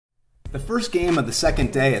The first game of the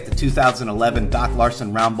second day at the 2011 Doc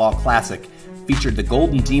Larson Roundball Classic featured the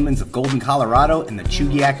Golden Demons of Golden, Colorado and the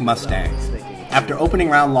Chugiak Mustangs. After opening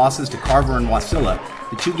round losses to Carver and Wasilla,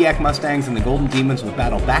 the Chugiak Mustangs and the Golden Demons would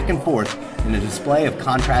battle back and forth in a display of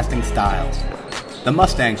contrasting styles. The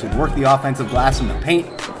Mustangs would work the offensive glass in the paint,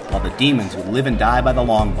 while the Demons would live and die by the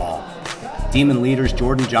long ball. Demon leaders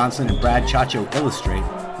Jordan Johnson and Brad Chacho illustrate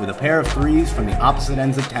with a pair of threes from the opposite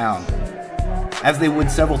ends of town. As they would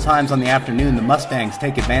several times on the afternoon, the Mustangs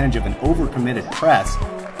take advantage of an overcommitted press.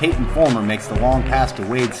 Peyton Fullmer makes the long pass to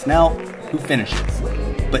Wade Snell, who finishes.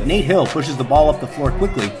 But Nate Hill pushes the ball up the floor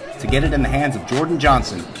quickly to get it in the hands of Jordan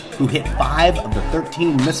Johnson, who hit 5 of the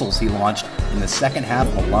 13 missiles he launched in the second half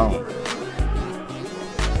alone.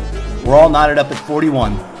 We're all knotted up at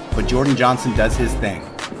 41, but Jordan Johnson does his thing,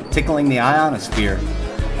 tickling the ionosphere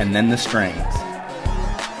and then the strings.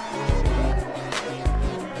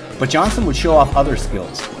 But Johnson would show off other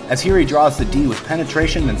skills, as here he draws the D with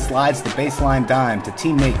penetration and slides the baseline dime to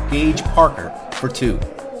teammate Gage Parker for 2.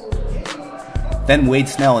 Then Wade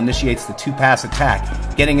Snell initiates the 2-pass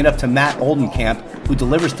attack, getting it up to Matt Oldenkamp, who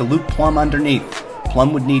delivers to Luke Plum underneath.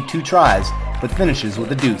 Plum would need 2 tries, but finishes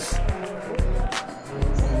with a deuce.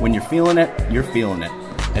 When you're feeling it, you're feeling it,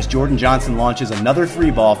 as Jordan Johnson launches another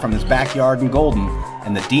 3-ball from his backyard in Golden,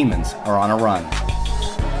 and the Demons are on a run.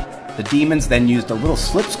 The Demons then used a little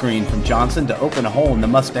slip screen from Johnson to open a hole in the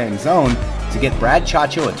Mustang zone to get Brad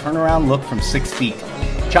Chacho a turnaround look from 6 feet.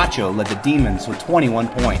 Chacho led the Demons with 21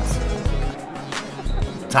 points.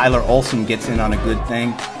 Tyler Olson gets in on a good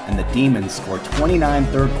thing, and the Demons score 29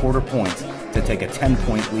 third-quarter points to take a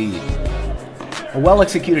 10-point lead. A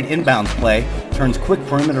well-executed inbounds play turns quick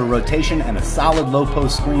perimeter rotation and a solid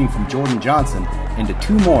low-post screen from Jordan Johnson into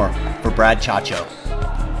 2 more for Brad Chacho.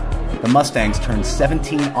 The Mustangs turned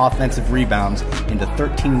 17 offensive rebounds into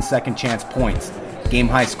 13 second-chance points.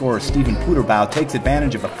 Game-high scorer Stephen Puterbaugh takes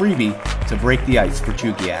advantage of a freebie to break the ice for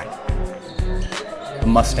Chugiak. A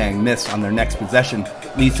Mustang miss on their next possession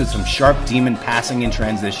leads to some sharp Demon passing in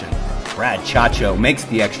transition. Brad Chacho makes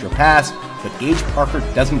the extra pass, but Gage Parker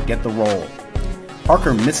doesn't get the roll.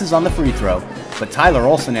 Parker misses on the free throw, but Tyler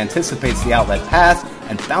Olson anticipates the outlet pass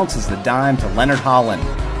and bounces the dime to Leonard Holland.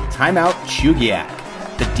 Timeout Chugiak.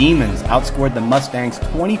 The Demons outscored the Mustangs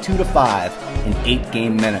 22-5 in 8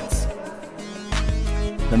 game minutes.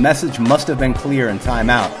 The message must have been clear in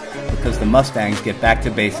timeout, because the Mustangs get back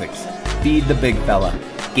to basics. Feed the big fella.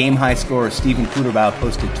 Game-high scorer Stephen Puterbaugh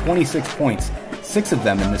posted 26 points, 6 of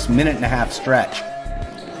them in this minute-and-a-half stretch.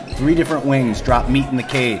 3 different wings drop meat in the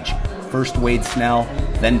cage. First Wade Snell,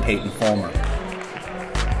 then Peyton Fullmer.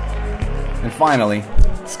 And finally,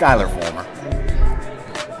 Skyler Fullmer.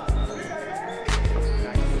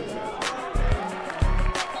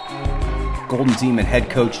 Golden Demon head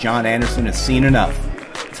coach John Anderson has seen enough.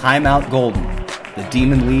 Timeout Golden. The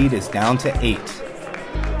Demon lead is down to 8.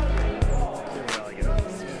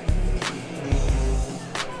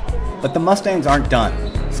 But the Mustangs aren't done.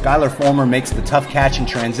 Skyler Fullmer makes the tough catch in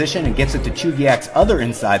transition and gets it to Chugiak's other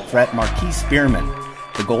inside threat, Marquis Spearman.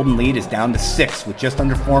 The Golden lead is down to 6 with just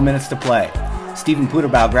under 4 minutes to play. Stephen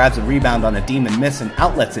Puterbaugh grabs a rebound on a Demon miss and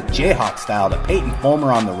outlets it Jayhawk style to Peyton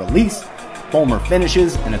Fullmer on the release. Fullmer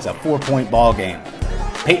finishes, and it's a 4-point ball game.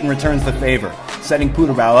 Peyton returns the favor, setting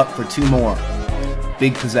Puterbaugh up for 2 more.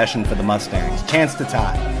 Big possession for the Mustangs. Chance to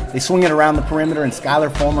tie. They swing it around the perimeter, and Skyler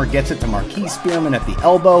Fullmer gets it to Marquis Spearman at the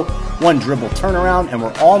elbow. 1 dribble turnaround, and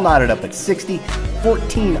we're all knotted up at 60.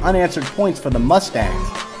 14 unanswered points for the Mustangs.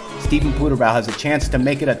 Stephen Puterbaugh has a chance to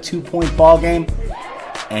make it a 2-point ball game,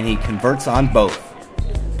 and he converts on both.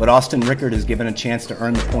 But Austin Rickard is given a chance to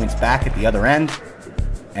earn the points back at the other end,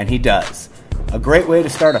 and he does. A great way to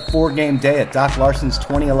start a 4-game day at Doc Larson's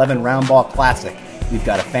 2011 Roundball Classic. We've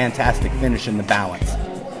got a fantastic finish in the balance.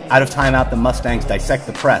 Out of timeout, the Mustangs dissect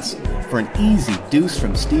the press for an easy deuce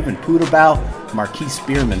from Stephen Puterbaugh, Marquis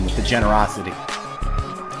Spearman with the generosity.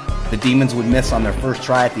 The Demons would miss on their first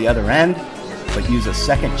try at the other end, but use a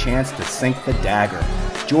second chance to sink the dagger.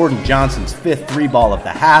 Jordan Johnson's 5th 3-ball of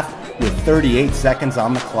the half with 38 seconds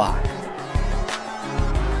on the clock.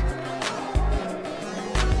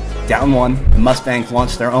 Down 1, the Mustangs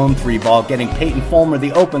launch their own 3-ball, getting Peyton Fullmer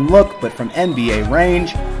the open look, but from NBA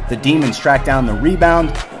range, the Demons track down the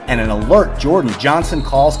rebound, and an alert Jordan Johnson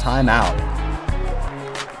calls timeout.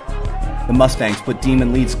 The Mustangs put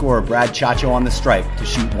Demon lead scorer Brad Chacho on the stripe to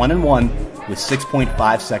shoot 1-1 with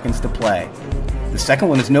 6.5 seconds to play. The second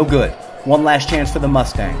one is no good. One last chance for the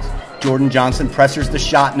Mustangs. Jordan Johnson pressures the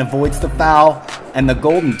shot and avoids the foul, and the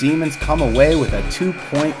Golden Demons come away with a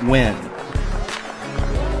 2-point win.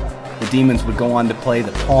 The Demons would go on to play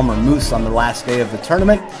the Palmer Moose on the last day of the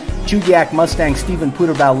tournament, Chugiak Mustangs Stephen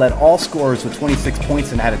Puterbaugh led all scorers with 26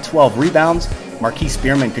 points and added 12 rebounds. Marquis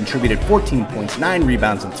Spearman contributed 14 points, 9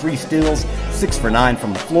 rebounds, and 3 steals, 6 for 9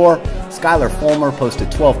 from the floor. Skyler Fullmer posted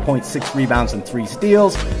 12.6 rebounds and 3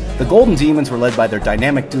 steals. The Golden Demons were led by their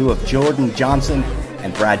dynamic duo of Jordan Johnson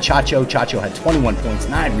and Brad Chacho. Chacho had 21 points,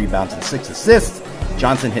 9 rebounds, and 6 assists.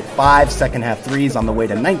 Johnson hit 5 second-half threes on the way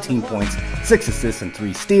to 19 points, 6 assists, and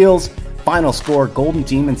 3 steals. Final score, Golden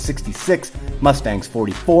Demons 66, Mustangs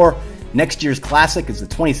 44. Next year's Classic is the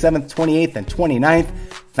 27th, 28th, and 29th.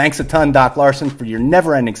 Thanks a ton, Doc Larson, for your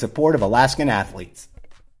never-ending support of Alaskan athletes.